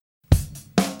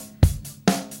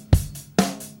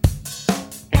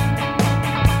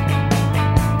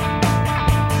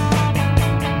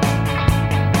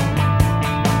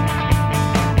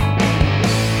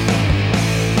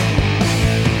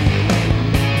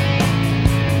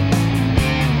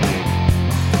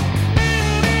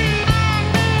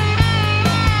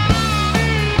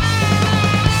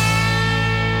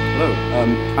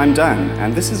I'm Dan,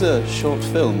 and this is a short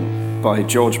film by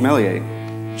Georges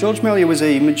Méliès. Georges Méliès was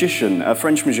a magician, a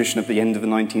French magician at the end of the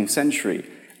 19th century.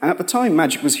 And at the time,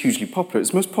 magic was hugely popular. It's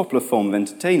the most popular form of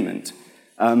entertainment.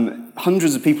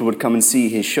 Hundreds of people would come and see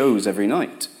his shows every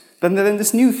night. But then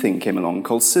this new thing came along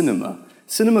called cinema.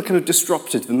 Cinema kind of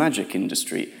disrupted the magic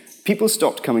industry. People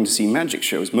stopped coming to see magic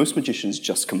shows. Most magicians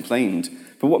just complained.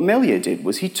 But what Méliès did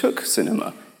was he took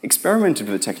cinema, experimented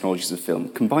with the technologies of film,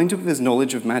 combined it with his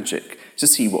knowledge of magic to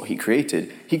see what he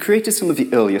created. He created some of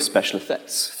the earlier special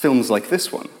effects, films like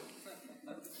this one.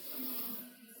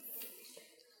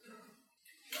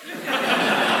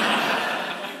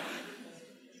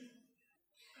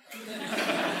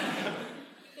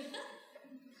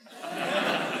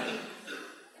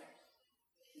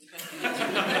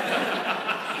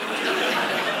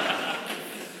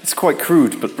 It's quite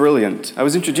crude, but brilliant. I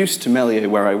was introduced to Méliès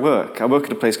where I work. I work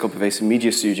at a place called Pervasive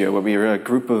Media Studio, where we are a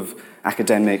group of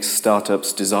academics,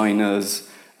 startups, designers,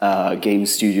 game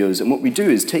studios, and what we do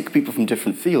is take people from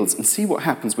different fields and see what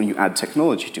happens when you add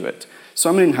technology to it.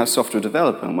 So I'm an in-house software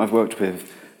developer, and I've worked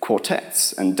with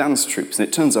quartets and dance troupes, and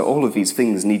it turns out all of these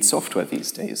things need software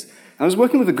these days. And I was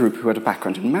working with a group who had a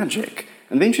background in magic,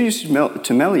 and they introduced me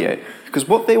to Méliès because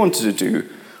what they wanted to do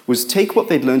was take what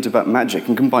they'd learned about magic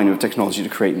and combine it with technology to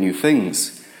create new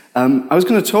things. I was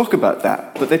going to talk about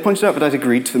that, but they pointed out that I'd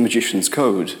agreed to the magician's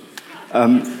code.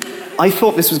 I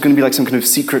thought this was going to be like some kind of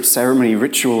secret ceremony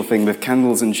ritual thing with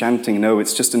candles and chanting. No,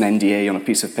 it's just an NDA on a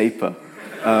piece of paper.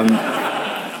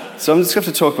 So I'm just going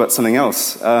to talk about something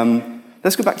else.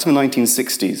 Let's go back to the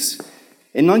 1960s.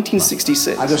 In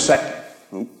 1966...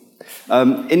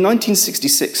 In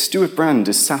 1966, Stuart Brand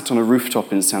is sat on a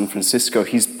rooftop in San Francisco.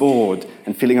 He's bored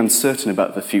and feeling uncertain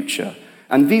about the future.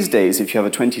 And these days, if you have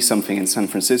a 20-something in San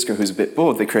Francisco who's a bit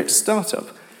bored, they create a startup.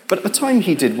 But at the time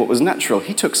he did what was natural.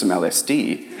 He took some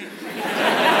LSD.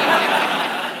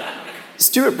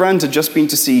 Stuart Brand had just been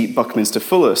to see Buckminster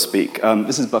Fuller speak.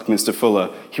 This is Buckminster Fuller.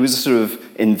 He was a sort of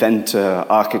inventor,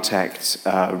 architect,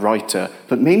 writer,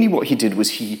 but mainly what he did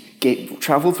was he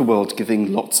traveled the world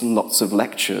giving lots and lots of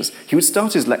lectures. He would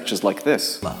start his lectures like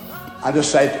this. I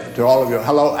just say to all of you,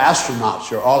 hello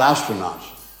astronauts, you're all astronauts.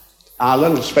 Our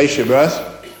little spaceship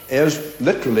Earth is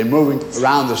literally moving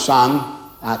around the sun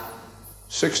at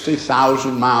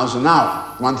 60,000 miles an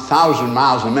hour, 1,000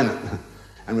 miles a minute.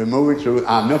 And we're moving through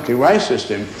our Milky Way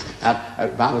system at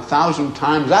about 1,000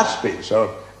 times that speed.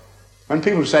 So when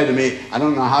people say to me, I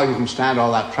don't know how you can stand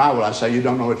all that travel, I say, you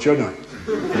don't know what you're doing.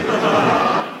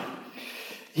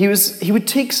 He would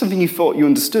take something you thought you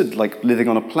understood, like living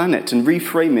on a planet, and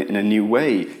reframe it in a new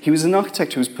way. He was an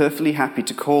architect who was perfectly happy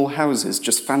to call houses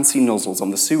just fancy nozzles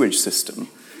on the sewage system.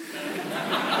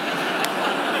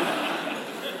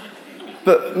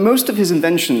 But most of his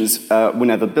inventions were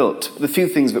never built. The few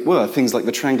things that were, things like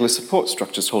the triangular support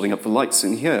structures holding up the lights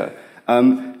in here.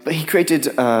 But he created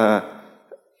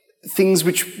things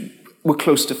which were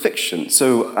close to fiction.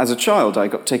 So as a child, I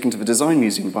got taken to the design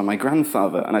museum by my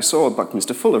grandfather, and I saw a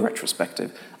Buckminster Fuller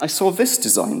retrospective. I saw this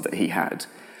design that he had.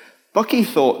 Bucky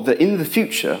thought that in the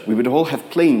future, we would all have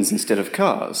planes instead of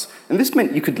cars. And this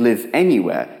meant you could live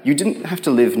anywhere. You didn't have to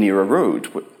live near a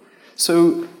road.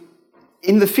 So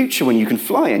in the future, when you can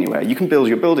fly anywhere, you can build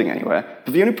your building anywhere,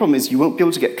 but the only problem is you won't be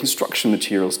able to get construction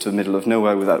materials to the middle of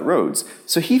nowhere without roads.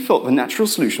 So he thought the natural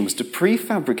solution was to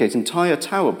prefabricate entire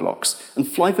tower blocks and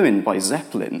fly them in by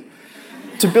Zeppelin.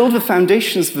 To build the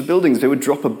foundations for the buildings, they would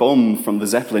drop a bomb from the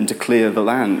Zeppelin to clear the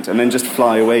land and then just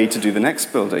fly away to do the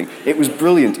next building. It was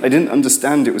brilliant. I didn't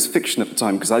understand it was fiction at the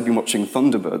time because I'd been watching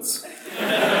Thunderbirds.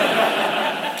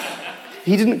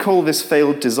 He didn't call this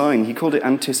failed design, he called it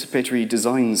anticipatory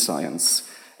design science.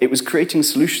 It was creating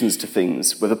solutions to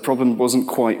things where the problem wasn't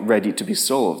quite ready to be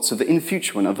solved, so that in the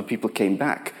future, when other people came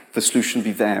back, the solution would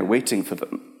be there waiting for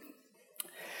them.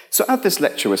 So at this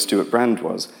lecture where Stuart Brand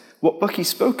was, what Bucky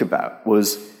spoke about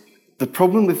was the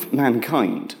problem with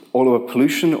mankind, all our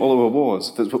pollution, all our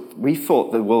wars, that we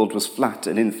thought the world was flat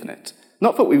and infinite.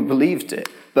 Not that we believed it,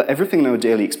 but everything in our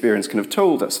daily experience kind of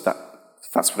told us that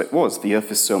that's what it was. The Earth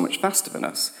is so much faster than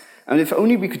us. And if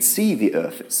only we could see the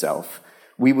Earth itself,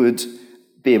 we would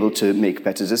be able to make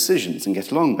better decisions and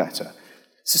get along better.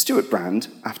 So Stuart Brand,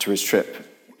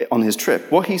 on his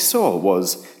trip, what he saw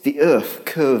was the Earth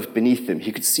curved beneath him.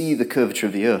 He could see the curvature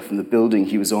of the Earth and the building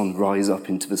he was on rise up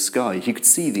into the sky. He could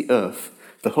see the Earth,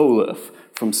 the whole Earth,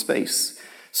 from space.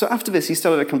 So after this, he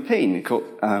started a campaign called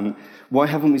Why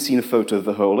Haven't We Seen a Photo of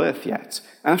the Whole Earth Yet?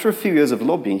 And after a few years of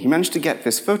lobbying, he managed to get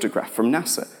this photograph from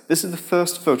NASA. This is the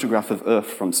first photograph of Earth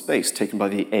from space taken by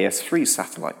the AS3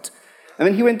 satellite. And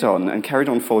then he went on and carried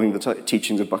on following the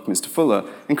teachings of Buckminster Fuller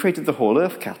and created the Whole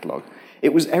Earth catalogue.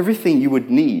 It was everything you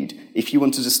would need if you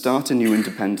wanted to start a new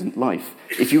independent life.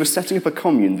 If you were setting up a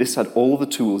commune, this had all the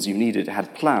tools you needed. It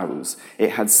had plows,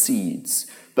 it had seeds.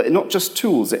 But not just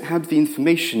tools, it had the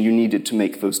information you needed to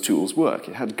make those tools work.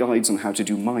 It had guides on how to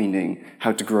do mining,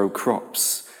 how to grow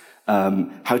crops,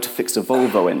 how to fix a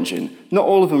Volvo engine. Not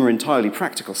all of them are entirely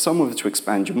practical. Some were to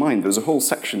expand your mind. There was a whole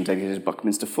section dedicated to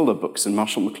Buckminster Fuller books and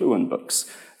Marshall McLuhan books.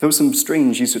 There were some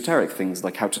strange esoteric things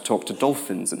like how to talk to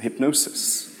dolphins and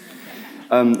hypnosis.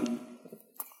 And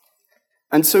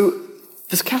so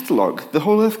this catalogue, the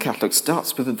Whole Earth catalogue,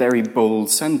 starts with a very bold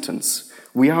sentence.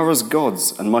 We are as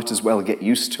gods and might as well get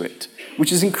used to it,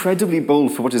 which is incredibly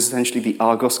bold for what is essentially the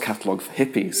Argos catalogue for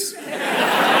hippies.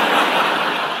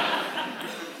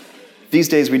 These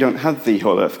days we don't have the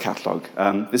Whole Earth catalogue.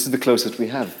 This is the closest we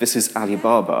have. This is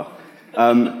Alibaba.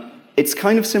 It's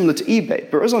kind of similar to eBay,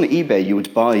 but whereas on eBay you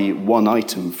would buy one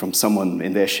item from someone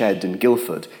in their shed in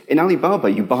Guildford, in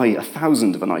Alibaba you buy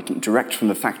 1,000 of an item direct from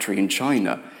the factory in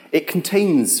China. It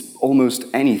contains almost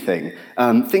anything.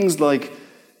 Things like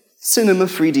cinema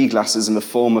 3D glasses in the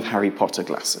form of Harry Potter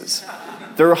glasses.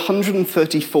 There are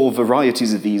 134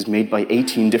 varieties of these made by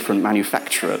 18 different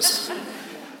manufacturers.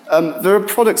 There are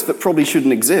products that probably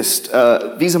shouldn't exist.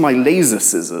 These are my laser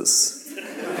scissors.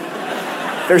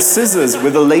 They're scissors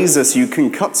with a laser so you can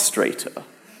cut straighter.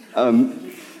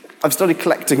 I've started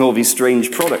collecting all these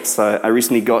strange products. I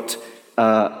recently got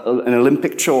an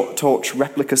Olympic torch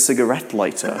replica cigarette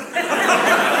lighter.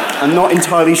 I'm not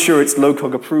entirely sure it's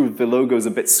LOCOG approved. The logo's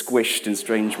a bit squished in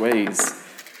strange ways.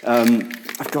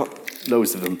 I've got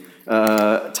loads of them.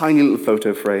 Tiny little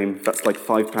photo frame. That's like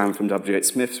 £5 from W.H.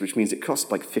 Smith's, which means it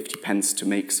cost like 50 pence to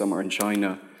make somewhere in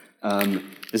China.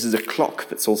 This is a clock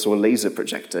that's also a laser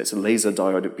projector. It's a laser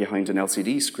diode behind an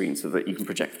LCD screen so that you can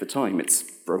project the time. It's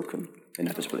broken,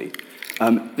 inevitably.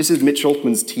 This is Mitch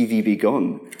Altman's TV Be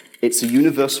Gone. It's a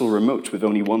universal remote with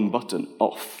only one button,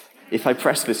 off. If I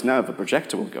press this now, the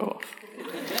projector will go off.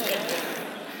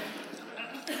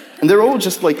 And they're all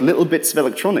just like little bits of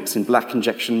electronics in black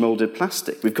injection molded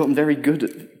plastic. We've gotten very good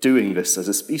at doing this as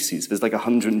a species. There's like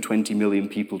 120 million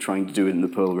people trying to do it in the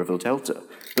Pearl River Delta.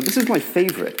 But this is my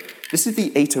favorite. This is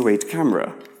the 808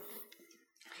 camera.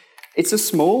 It's a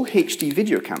small HD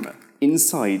video camera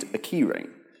inside a keyring.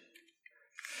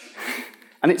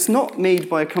 And it's not made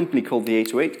by a company called the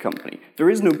 808 Company. There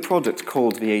is no product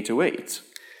called the 808.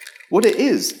 What it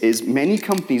is many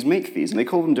companies make these, and they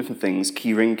call them different things: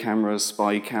 keyring cameras,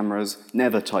 spy cameras.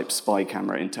 Never type spy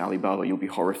camera into Alibaba, you'll be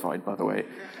horrified, by the way.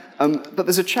 But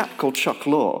there's a chap called Chuck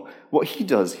Law. What he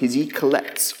does is he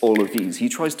collects all of these. He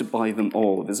tries to buy them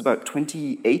all. There's about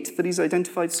 28 that he's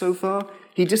identified so far.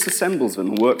 He disassembles them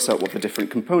and works out what the different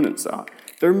components are.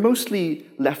 They're mostly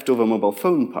leftover mobile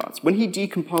phone parts. When he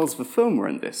decompiles the firmware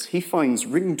in this, he finds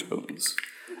ringtones.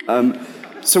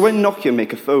 So when Nokia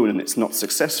make a phone and it's not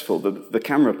successful, the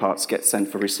camera parts get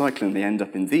sent for recycling and they end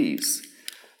up in these.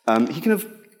 He kind of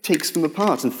takes them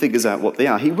apart and figures out what they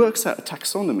are. He works out a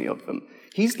taxonomy of them.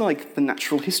 He's like the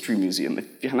Natural History Museum.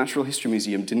 If the Natural History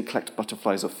Museum didn't collect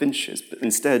butterflies or finches, but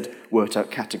instead worked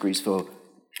out categories for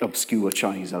obscure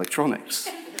Chinese electronics.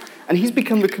 And he's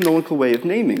become the canonical way of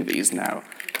naming these now.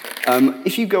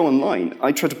 If you go online,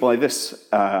 I tried to buy this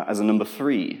as a number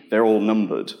 3. They're all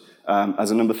numbered.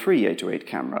 As a number 3 808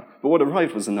 camera, but what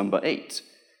arrived was a number 8.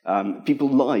 People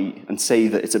lie and say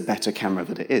that it's a better camera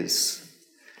than it is.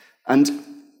 And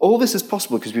all this is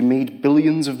possible because we made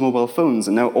billions of mobile phones,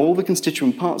 and now all the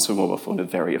constituent parts of a mobile phone are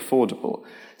very affordable.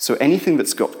 So anything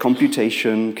that's got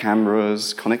computation,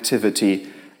 cameras, connectivity,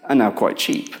 are now quite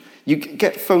cheap. You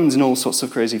get phones in all sorts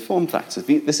of crazy form factors.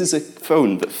 This is a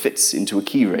phone that fits into a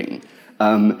keyring.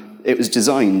 It was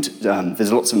designed,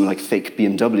 there's lots of them like fake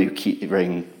BMW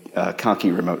keyring, car key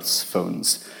remotes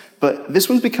phones. But this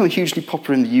one's become hugely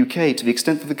popular in the UK to the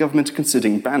extent that the government are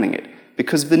considering banning it,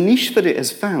 because the niche that it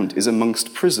has found is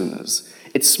amongst prisoners.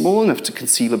 It's small enough to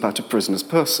conceal about a prisoner's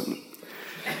person.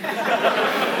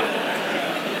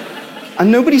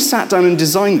 And nobody sat down and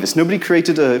designed this. Nobody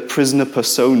created a prisoner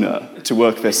persona to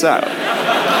work this out.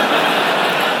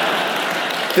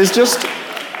 There's just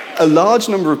a large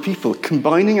number of people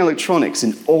combining electronics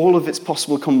in all of its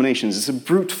possible combinations. It's a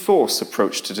brute force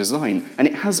approach to design, and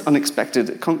it has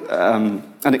unexpected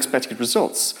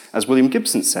results. As William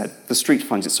Gibson said, the street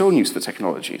finds its own use for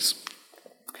technologies.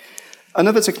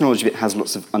 Another technology that has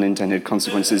lots of unintended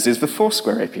consequences is the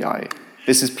Foursquare API.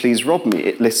 This is Please Rob Me.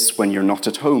 It lists when you're not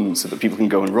at home so that people can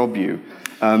go and rob you.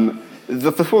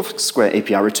 The Foursquare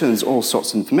API returns all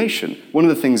sorts of information. One of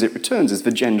the things it returns is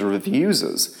the gender of the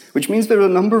users, which means there are a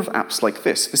number of apps like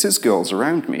this. This is Girls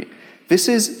Around Me. This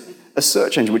is a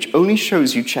search engine which only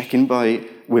shows you check-in by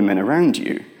women around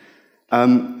you.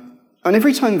 And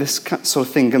every time this sort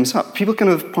of thing comes up, people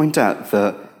kind of point out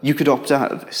that you could opt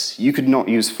out of this. You could not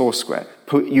use Foursquare.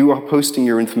 You are posting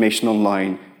your information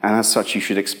online, and as such, you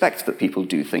should expect that people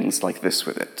do things like this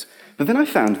with it. But then I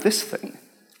found this thing.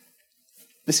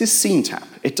 This is SceneTap.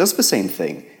 It does the same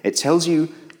thing. It tells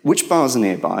you which bars are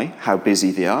nearby, how busy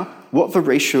they are, what the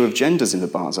ratio of genders in the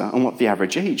bars are, and what the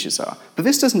average ages are. But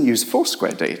this doesn't use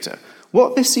Foursquare data.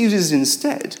 What this uses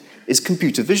instead is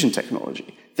computer vision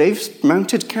technology. They've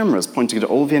mounted cameras pointing at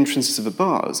all the entrances of the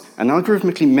bars and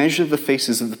algorithmically measure the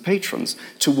faces of the patrons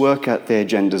to work out their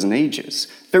genders and ages.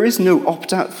 There is no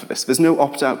opt-out for this. There's no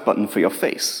opt-out button for your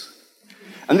face.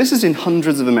 And this is in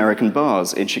hundreds of American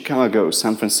bars in Chicago,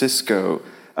 San Francisco,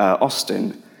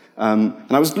 Austin. And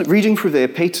I was reading through their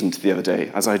patent the other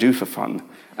day, as I do for fun,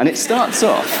 and it starts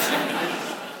off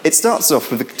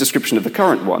with a description of the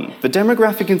current one. The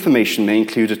demographic information may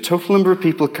include a total number of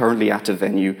people currently at a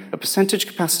venue, a percentage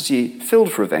capacity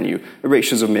filled for a venue, a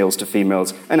ratios of males to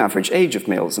females, an average age of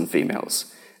males and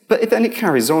females. But then it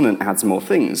carries on and adds more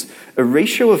things. A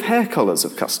ratio of hair colors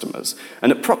of customers,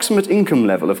 an approximate income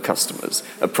level of customers,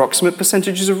 approximate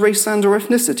percentages of race and or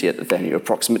ethnicity at the venue,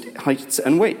 approximate height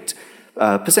and weight,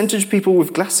 percentage of people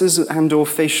with glasses and or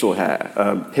facial hair,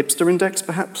 hipster index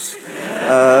perhaps,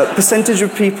 percentage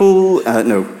of people,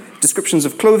 descriptions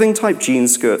of clothing type,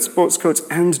 jeans, skirts, sports coats,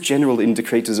 and general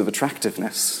indicators of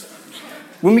attractiveness.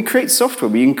 When we create software,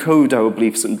 we encode our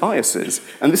beliefs and biases,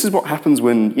 and this is what happens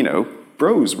when,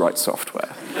 bros write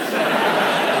software.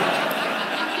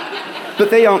 But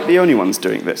they aren't the only ones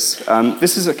doing this.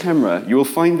 This is a camera. You will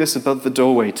find this above the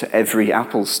doorway to every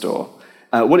Apple store.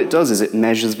 What it does is it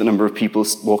measures the number of people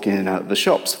walking in and out of the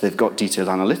shops. They've got detailed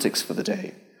analytics for the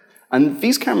day. And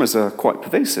these cameras are quite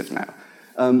pervasive now.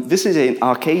 This is an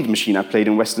arcade machine I played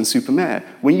in Weston-super-Mare.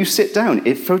 When you sit down,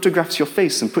 it photographs your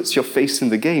face and puts your face in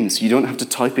the game, so you don't have to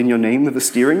type in your name with a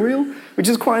steering wheel, which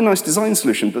is quite a nice design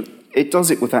solution, but it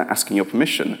does it without asking your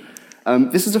permission.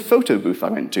 This is a photo booth I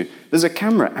went to. There's a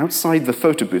camera outside the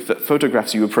photo booth that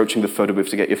photographs you approaching the photo booth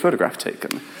to get your photograph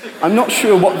taken. I'm not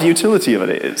sure what the utility of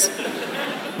it is.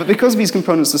 But because these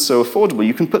components are so affordable,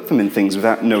 you can put them in things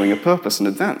without knowing a purpose in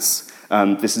advance.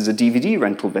 This is a DVD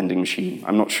rental vending machine.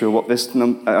 I'm not sure what this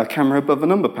camera above the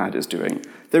number pad is doing.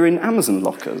 They're in Amazon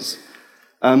lockers.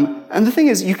 And the thing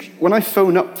is, when I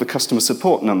phone up the customer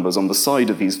support numbers on the side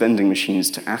of these vending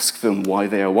machines to ask them why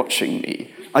they are watching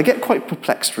me, I get quite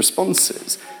perplexed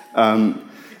responses. The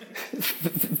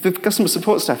customer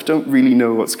support staff don't really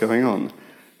know what's going on.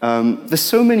 There's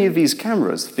so many of these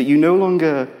cameras that you no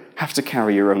longer have to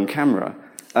carry your own camera.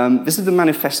 This is the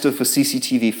manifesto for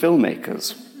CCTV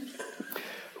filmmakers.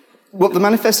 What the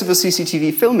manifesto for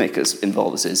CCTV filmmakers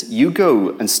involves is you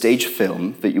go and stage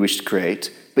film that you wish to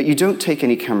create, but you don't take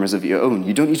any cameras of your own.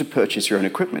 You don't need to purchase your own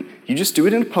equipment. You just do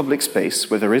it in a public space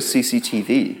where there is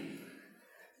CCTV.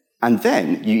 And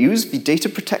then you use the Data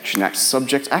Protection Act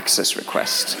subject access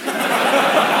request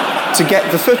to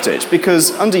get the footage,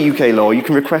 because under UK law, you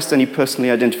can request any personally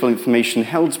identifiable information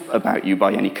held about you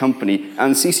by any company,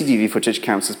 and CCTV footage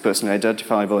counts as personally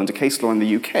identifiable under case law in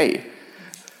the UK.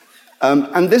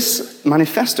 And this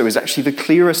manifesto is actually the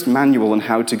clearest manual on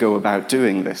how to go about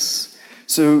doing this.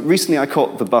 So recently I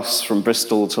caught the bus from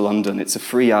Bristol to London. It's a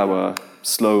 3-hour,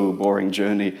 slow, boring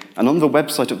journey. And on the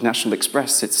website of National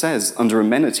Express, it says, under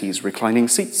amenities, reclining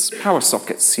seats, power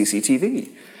sockets, CCTV.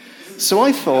 So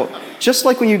I thought, just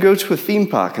like when you go to a theme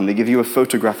park and they give you a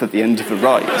photograph at the end of the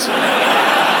ride,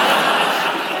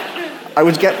 I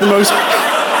would get the most...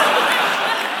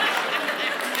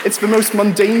 It's the most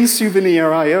mundane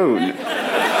souvenir I own.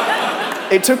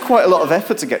 It took quite a lot of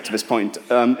effort to get to this point.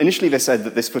 Initially, they said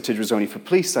that this footage was only for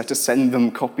police. I had to send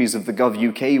them copies of the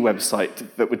Gov.uk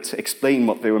website that would explain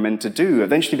what they were meant to do.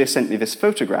 Eventually, they sent me this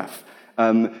photograph.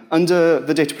 Under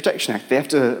the Data Protection Act, they have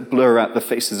to blur out the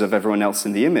faces of everyone else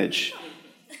in the image.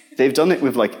 They've done it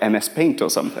with, like, MS Paint or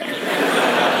something.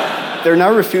 They're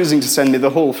now refusing to send me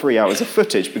the whole 3 hours of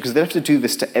footage because they have to do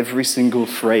this to every single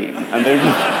frame. And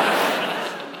they're...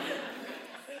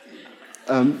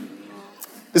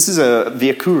 This is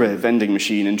the Akure vending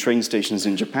machine in train stations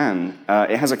in Japan.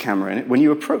 It has a camera in it. When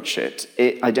you approach it,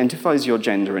 it identifies your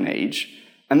gender and age,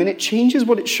 and then it changes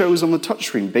what it shows on the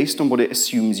touchscreen based on what it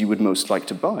assumes you would most like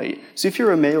to buy. So if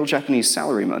you're a male Japanese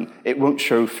salaryman, it won't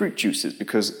show fruit juices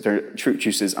because fruit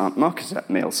juices aren't marketed at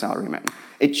male salarymen.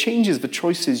 It changes the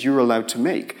choices you're allowed to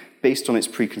make based on its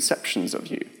preconceptions of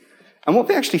you. And what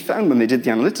they actually found when they did the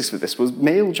analytics for this was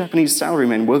male Japanese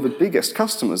salarymen were the biggest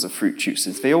customers of fruit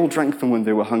juices. They all drank them when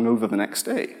they were hungover the next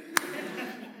day.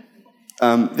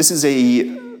 This is a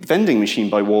vending machine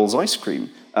by Wall's Ice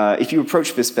Cream. If you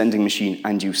approach this vending machine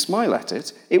and you smile at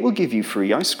it, it will give you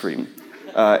free ice cream.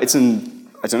 It's an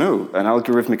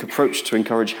algorithmic approach to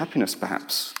encourage happiness,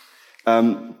 perhaps.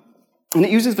 And it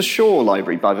uses the Shaw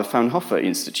library by the Fraunhofer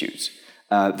Institute.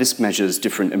 This measures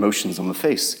different emotions on the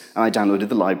face. And I downloaded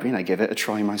the library and I gave it a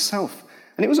try myself.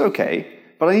 And it was okay,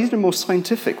 but I needed a more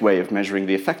scientific way of measuring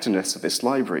the effectiveness of this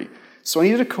library. So I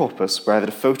needed a corpus where I had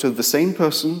a photo of the same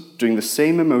person doing the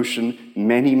same emotion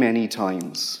many, many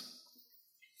times.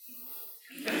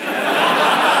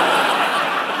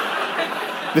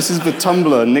 This is the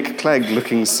Tumblr Nick Clegg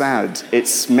looking sad.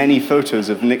 It's many photos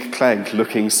of Nick Clegg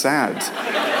looking sad.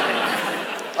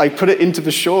 I put it into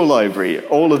the Shaw library,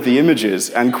 all of the images,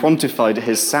 and quantified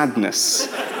his sadness.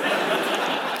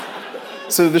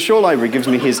 So the Shaw library gives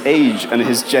me his age and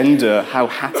his gender, how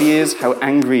happy he is, how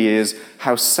angry he is,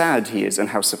 how sad he is, and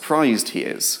how surprised he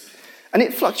is. And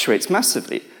it fluctuates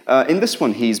massively. In this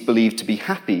one, he's believed to be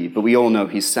happy, but we all know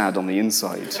he's sad on the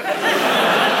inside.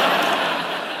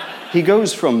 He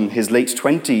goes from his late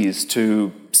 20s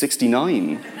to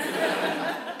 69.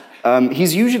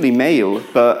 He's usually male,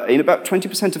 but in about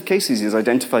 20% of cases, he's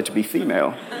identified to be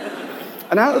female.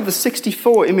 And out of the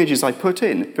 64 images I put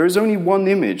in, there is only one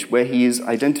image where he is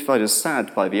identified as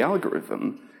sad by the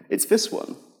algorithm. It's this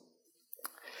one.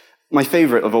 My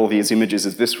favorite of all these images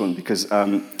is this one, because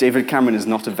David Cameron is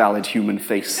not a valid human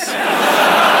face.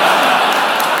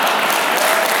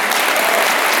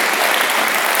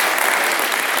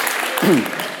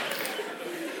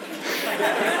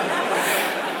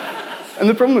 And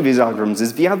the problem with these algorithms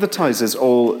is the advertisers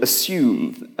all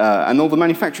assume, and all the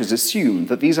manufacturers assume,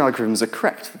 that these algorithms are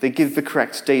correct, that they give the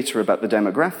correct data about the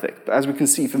demographic. But as we can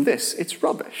see from this, it's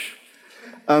rubbish.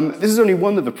 This is only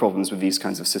one of the problems with these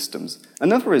kinds of systems.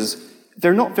 Another is,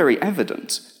 they're not very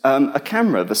evident. A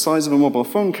camera the size of a mobile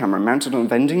phone camera mounted on a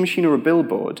vending machine or a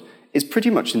billboard is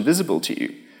pretty much invisible to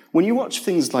you. When you watch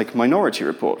things like Minority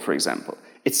Report, for example,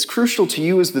 it's crucial to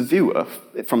you as the viewer,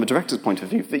 from a director's point of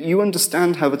view, that you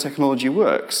understand how the technology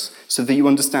works, so that you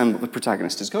understand what the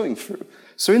protagonist is going through.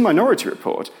 So in Minority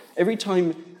Report, every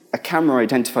time a camera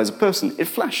identifies a person, it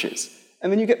flashes.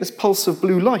 And then you get this pulse of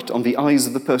blue light on the eyes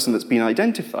of the person that's been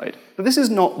identified. But this is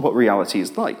not what reality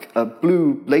is like. A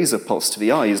blue laser pulse to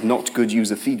the eye is not good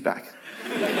user feedback.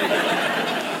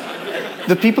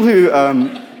 The people who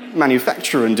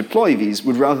manufacture and deploy these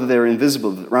would rather they're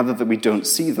invisible, rather that we don't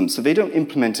see them. So they don't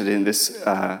implement it in this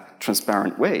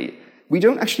transparent way. We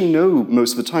don't actually know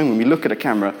most of the time when we look at a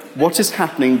camera what is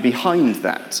happening behind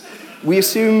that. We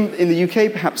assume in the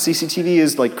UK perhaps CCTV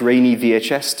is like grainy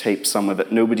VHS tape somewhere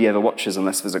that nobody ever watches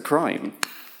unless there's a crime.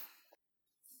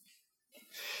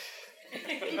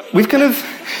 We've kind of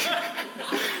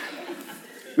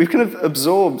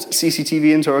absorbed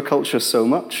CCTV into our culture so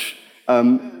much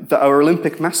that our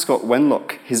Olympic mascot,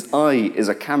 Wenlock, his eye is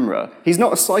a camera. He's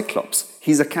not a cyclops,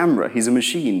 he's a camera, he's a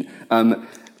machine.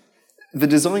 The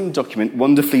design document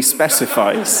wonderfully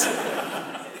specifies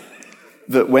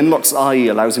that Wenlock's eye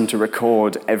allows him to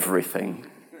record everything.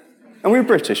 And we're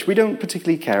British, we don't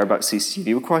particularly care about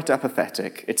CCTV, we're quite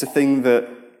apathetic. It's a thing that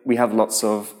we have lots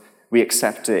of, we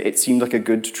accept it. It seemed like a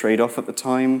good trade-off at the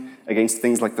time against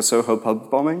things like the Soho pub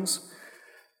bombings.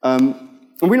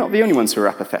 And we're not the only ones who are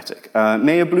apathetic.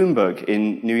 Mayor Bloomberg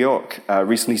in New York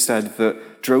recently said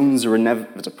that drones are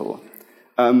inevitable.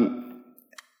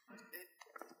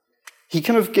 He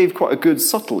kind of gave quite a good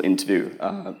subtle interview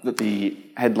that the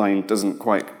headline doesn't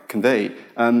quite convey.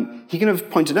 He kind of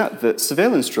pointed out that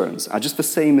surveillance drones are just the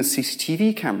same as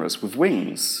CCTV cameras with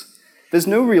wings. There's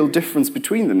no real difference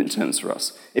between them in terms for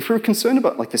us. If we're concerned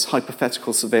about like this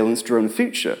hypothetical surveillance drone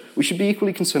future, we should be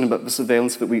equally concerned about the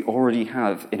surveillance that we already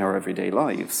have in our everyday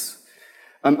lives.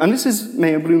 And this is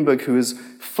Mayor Bloomberg, who has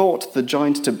fought the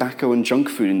giant tobacco and junk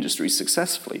food industry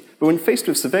successfully. But when faced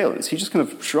with surveillance, he just kind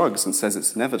of shrugs and says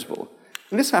it's inevitable.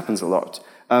 And this happens a lot.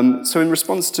 So in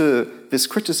response to this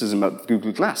criticism about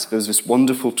Google Glass, there was this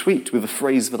wonderful tweet with a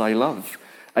phrase that I love.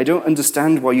 I don't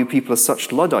understand why you people are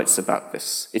such Luddites about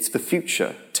this. It's the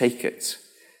future, take it.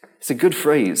 It's a good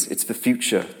phrase, it's the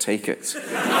future, take it.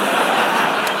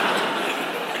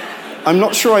 I'm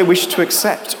not sure I wish to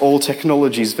accept all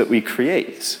technologies that we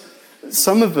create.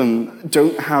 Some of them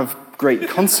don't have great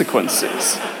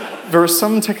consequences. There are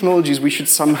some technologies we should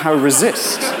somehow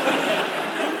resist.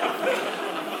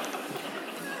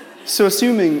 So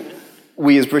assuming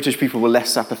we as British people were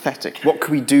less apathetic, what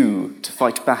could we do to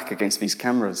fight back against these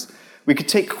cameras? We could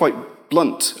take quite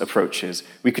blunt approaches.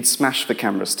 We could smash the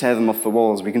cameras, tear them off the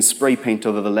walls. We can spray paint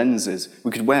over the lenses.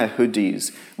 We could wear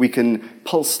hoodies. We can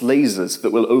pulse lasers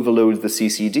that will overload the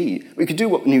CCD. We could do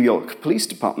what the New York Police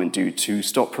Department do to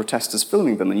stop protesters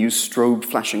filming them and use strobe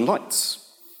flashing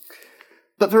lights.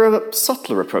 But there are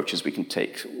subtler approaches we can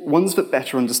take, ones that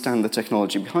better understand the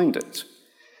technology behind it.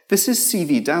 This is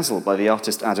CV Dazzle by the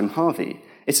artist Adam Harvey.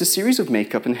 It's a series of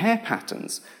makeup and hair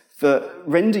patterns that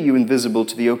render you invisible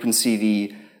to the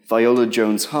OpenCV Viola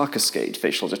Jones-Haar cascade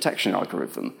facial detection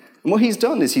algorithm. And what he's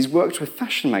done is he's worked with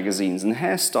fashion magazines and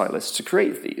hairstylists to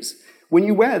create these. When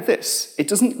you wear this, it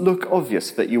doesn't look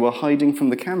obvious that you are hiding from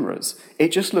the cameras.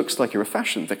 It just looks like you're a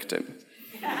fashion victim.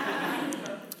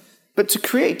 But to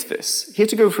create this, he had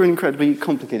to go through an incredibly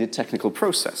complicated technical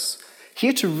process. He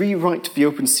had to rewrite the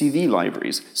OpenCV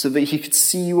libraries so that he could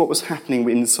see what was happening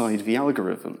inside the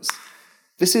algorithms.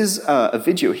 This is a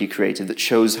video he created that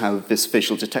shows how this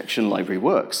facial detection library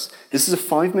works. This is a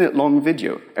 5-minute long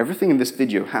video. Everything in this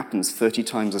video happens 30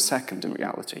 times a second in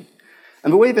reality.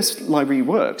 And the way this library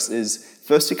works is,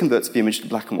 first it converts the image to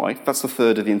black and white. That's a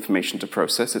third of the information to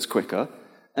process. It's quicker.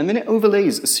 And then it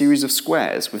overlays a series of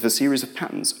squares with a series of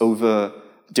patterns over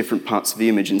different parts of the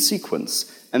image in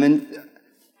sequence. And then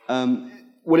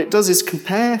what it does is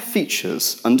compare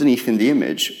features underneath in the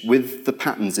image with the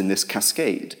patterns in this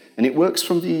cascade. And it works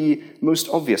from the most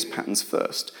obvious patterns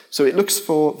first. So it looks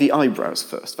for the eyebrows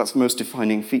first. That's the most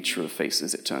defining feature of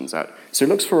faces, it turns out. So it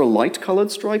looks for a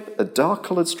light-colored stripe, a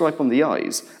dark-colored stripe on the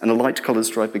eyes, and a light-colored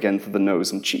stripe again for the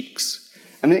nose and cheeks.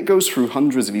 And then it goes through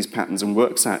hundreds of these patterns and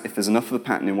works out if there's enough of a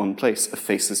pattern in one place, a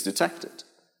face is detected.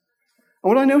 And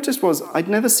what I noticed was I'd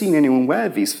never seen anyone wear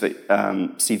these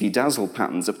CV Dazzle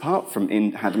patterns apart from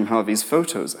in Adam Harvey's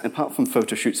photos, apart from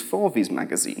photo shoots for these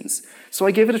magazines. So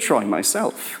I gave it a try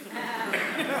myself.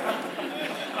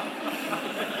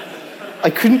 I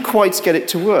couldn't quite get it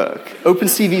to work.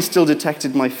 OpenCV still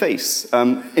detected my face.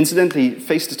 Incidentally,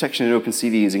 face detection in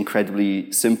OpenCV is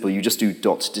incredibly simple. You just do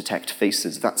 .detect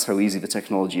faces. That's how easy the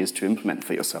technology is to implement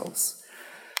for yourselves.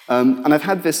 And I've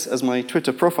had this as my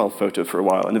Twitter profile photo for a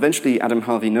while, and eventually Adam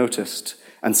Harvey noticed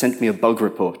and sent me a bug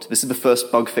report. This is the first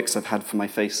bug fix I've had for my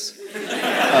face.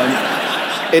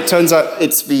 It turns out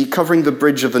it's the covering the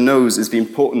bridge of the nose is the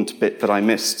important bit that I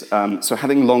missed. So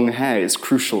having long hair is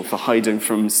crucial for hiding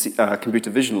from computer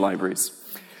vision libraries.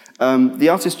 The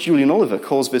artist Julian Oliver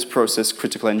calls this process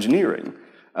critical engineering.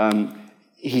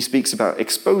 He speaks about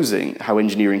exposing how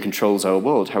engineering controls our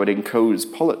world, how it encodes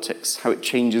politics, how it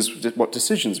changes what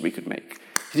decisions we could make.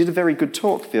 He did a very good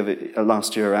talk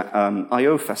last year at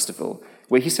I.O. Festival,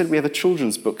 where he said we have a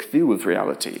children's book view of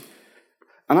reality.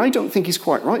 And I don't think he's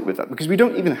quite right with that, because we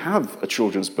don't even have a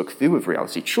children's book view of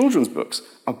reality. Children's books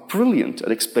are brilliant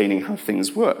at explaining how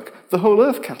things work. The Whole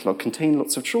Earth catalogue contains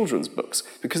lots of children's books,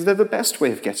 because they're the best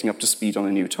way of getting up to speed on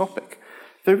a new topic.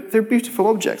 They're beautiful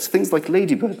objects. Things like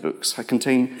Ladybird books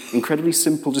contain incredibly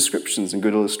simple descriptions and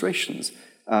good illustrations.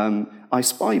 I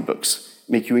Spy books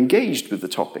make you engaged with the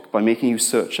topic by making you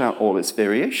search out all its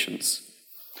variations.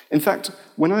 In fact,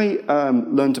 when I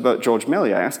learned about George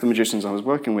Méliès, I asked the magicians I was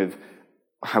working with,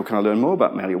 how can I learn more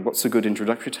about Méliès? What's a good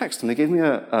introductory text? And they gave me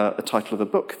a title of a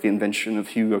book, The Invention of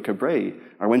Hugo Cabret.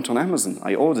 I went on Amazon.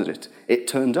 I ordered it. It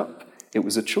turned up. It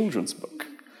was a children's book.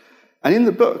 And in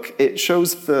the book, it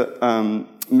shows that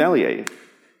Méliès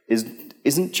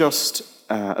isn't just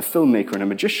a filmmaker and a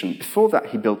magician. Before that,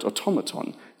 he built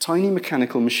automaton, tiny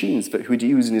mechanical machines that he would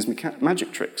use in his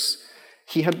magic tricks.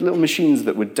 He had little machines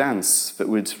that would dance, that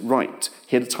would write.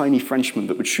 He had a tiny Frenchman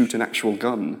that would shoot an actual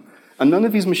gun. And none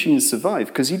of these machines survived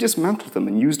because he dismantled them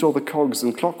and used all the cogs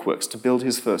and clockworks to build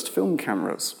his first film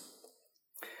cameras.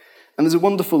 And there's a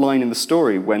wonderful line in the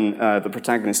story when the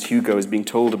protagonist, Hugo, is being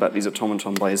told about these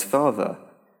automatons by his father.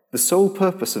 The sole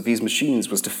purpose of these machines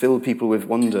was to fill people with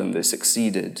wonder, and they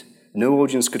succeeded. No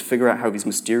audience could figure out how these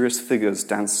mysterious figures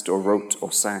danced or wrote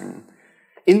or sang.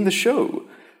 In the show,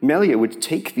 Méliès would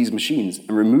take these machines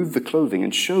and remove the clothing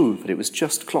and show that it was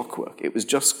just clockwork, it was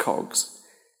just cogs.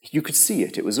 You could see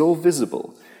it, it was all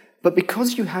visible. But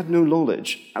because you had no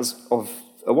knowledge of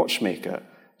a watchmaker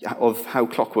of how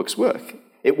clockworks work,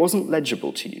 it wasn't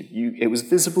legible to you. It was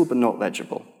visible but not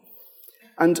legible.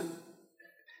 And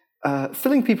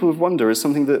filling people with wonder is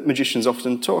something that magicians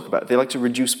often talk about. They like to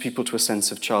reduce people to a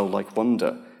sense of childlike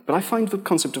wonder. But I find the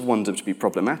concept of wonder to be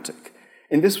problematic.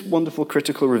 In this wonderful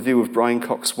critical review of Brian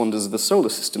Cox's Wonders of the Solar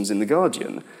Systems in The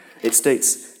Guardian, it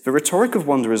states, "The rhetoric of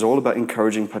wonder is all about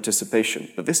encouraging participation,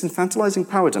 but this infantilizing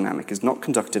power dynamic is not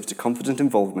conducive to confident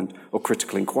involvement or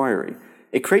critical inquiry.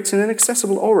 It creates an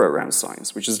inaccessible aura around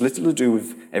science, which has little to do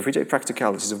with everyday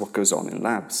practicalities of what goes on in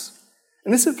labs."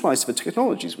 And this applies to the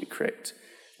technologies we create.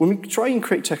 When we try and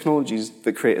create technologies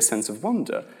that create a sense of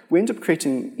wonder, we end up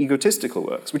creating egotistical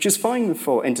works, which is fine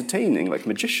for entertaining, like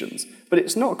magicians, but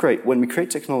it's not great when we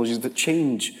create technologies that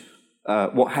change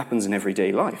what happens in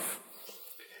everyday life.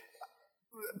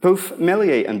 Both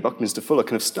Méliès and Buckminster Fuller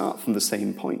kind of start from the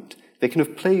same point. They kind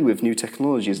of play with new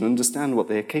technologies and understand what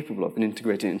they are capable of and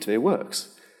integrate it into their works.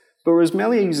 But whereas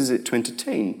Mellier uses it to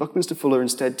entertain, Buckminster Fuller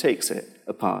instead takes it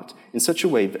apart in such a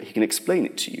way that he can explain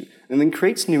it to you, and then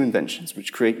creates new inventions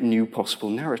which create new possible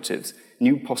narratives,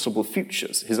 new possible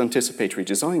futures, his anticipatory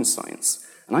design science.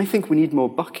 And I think we need more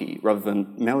Bucky rather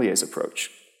than Mellier's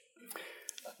approach.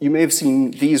 You may have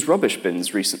seen these rubbish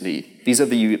bins recently. These are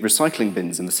the recycling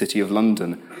bins in the City of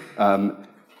London.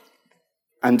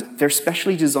 And they're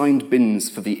specially designed bins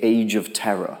for the age of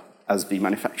terror, as the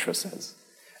manufacturer says.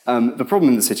 The problem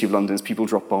in the City of London is people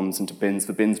drop bombs into bins.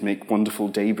 The bins make wonderful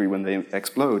debris when they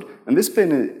explode. And this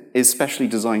bin is specially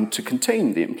designed to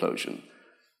contain the explosion.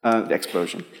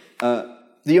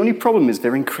 The only problem is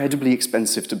they're incredibly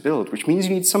expensive to build, which means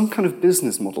you need some kind of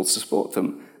business model to support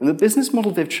them. And the business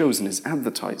model they've chosen is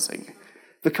advertising.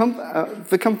 The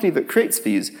company that creates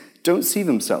these don't see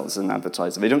themselves as an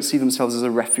advertiser. They don't see themselves as a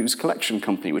refuse collection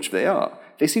company, which they are.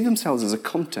 They see themselves as a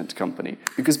content company,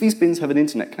 because these bins have an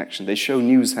internet connection. They show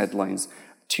news headlines,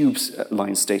 tube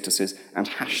line statuses, and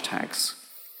hashtags.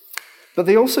 But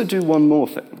they also do one more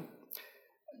thing.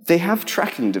 They have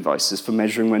tracking devices for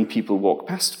measuring when people walk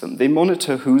past them. They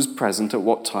monitor who's present at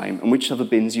what time and which other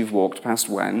bins you've walked past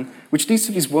when, which leads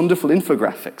to these wonderful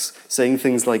infographics saying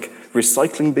things like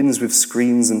recycling bins with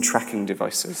screens and tracking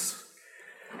devices.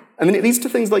 And then it leads to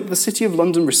things like the City of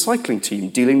London recycling team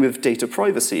dealing with data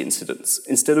privacy incidents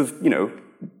instead of,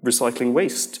 recycling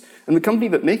waste. And the company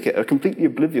that make it are completely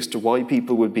oblivious to why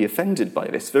people would be offended by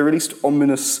this. They released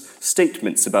ominous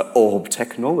statements about orb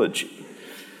technology.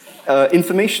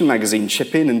 Information magazine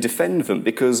chip in and defend them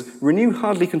because Renew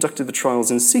hardly conducted the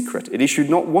trials in secret. It issued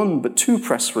not one but 2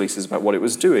 press releases about what it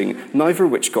was doing, neither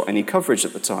of which got any coverage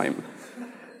at the time.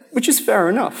 Which is fair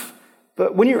enough.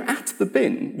 But when you're at the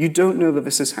bin, you don't know that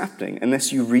this is happening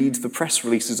unless you read the press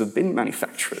releases of bin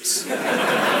manufacturers.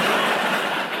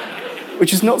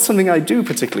 Which is not something I do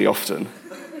particularly often.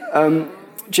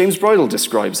 James Bridle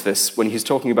describes this when he's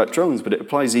talking about drones, but it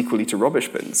applies equally to rubbish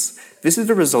bins. This is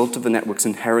the result of the network's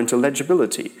inherent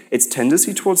illegibility, its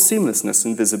tendency towards seamlessness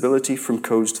and visibility from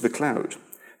code to the cloud.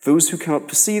 Those who cannot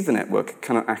perceive the network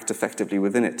cannot act effectively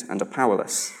within it and are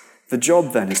powerless. The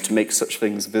job, then, is to make such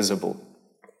things visible.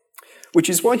 Which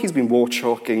is why he's been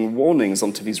chalking warnings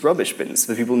onto these rubbish bins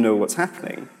so that people know what's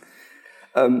happening.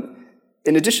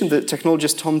 In addition, the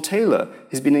technologist Tom Taylor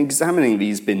has been examining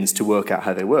these bins to work out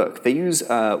how they work. They use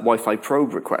Wi-Fi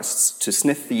probe requests to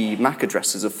sniff the MAC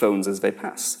addresses of phones as they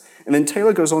pass. And then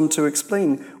Taylor goes on to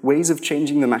explain ways of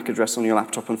changing the MAC address on your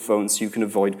laptop and phone so you can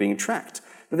avoid being tracked.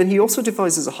 But then he also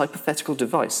devises a hypothetical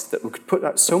device that could put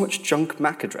out so much junk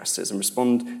MAC addresses and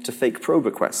respond to fake probe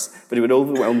requests that it would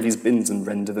overwhelm these bins and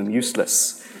render them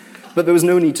useless. But there was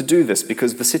no need to do this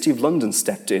because the City of London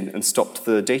stepped in and stopped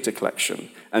the data collection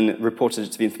and reported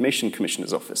it to the Information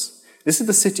Commissioner's office. This is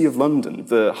the City of London,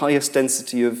 the highest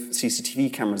density of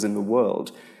CCTV cameras in the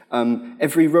world.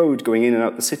 Every road going in and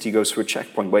out the city goes through a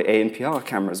checkpoint where ANPR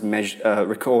cameras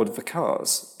record the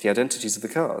cars, the identities of the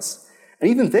cars. And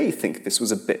even they think this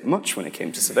was a bit much when it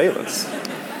came to surveillance.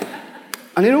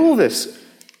 And in all this,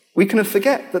 we can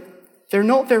forget that they're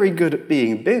not very good at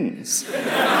being bins.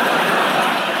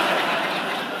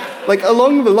 Like,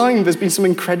 along the line, there's been some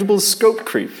incredible scope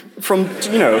creep from,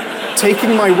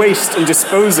 taking my waste and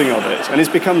disposing of it. And it's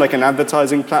become like an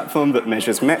advertising platform that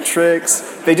measures metrics.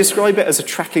 They describe it as a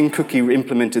tracking cookie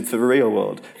implemented for the real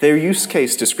world. Their use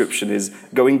case description is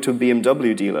going to a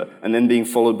BMW dealer and then being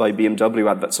followed by BMW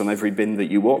adverts on every bin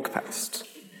that you walk past.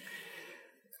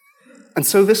 And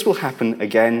so this will happen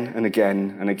again and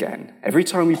again and again. Every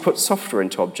time we put software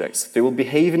into objects, they will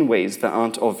behave in ways that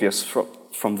aren't obvious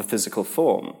from the physical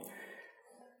form.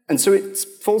 And so it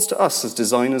falls to us as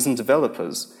designers and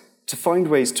developers to find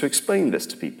ways to explain this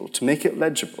to people, to make it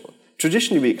legible.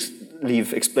 Traditionally, we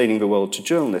leave explaining the world to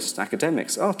journalists,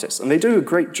 academics, artists, and they do a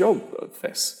great job of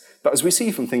this. But as we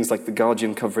see from things like the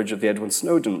Guardian coverage of the Edward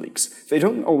Snowden leaks, they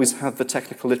don't always have the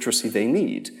technical literacy they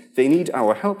need. They need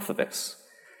our help for this.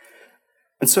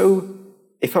 And so,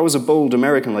 if I was a bold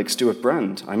American like Stuart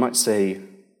Brand, I might say,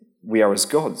 we are as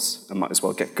gods and might as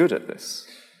well get good at this.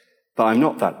 But I'm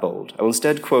not that bold. I will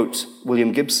instead quote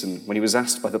William Gibson when he was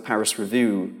asked by the Paris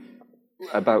Review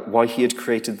about why he had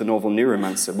created the novel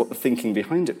Neuromancer, what the thinking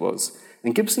behind it was.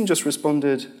 And Gibson just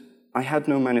responded, I had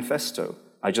no manifesto,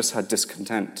 I just had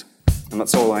discontent. And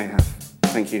that's all I have.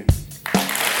 Thank you.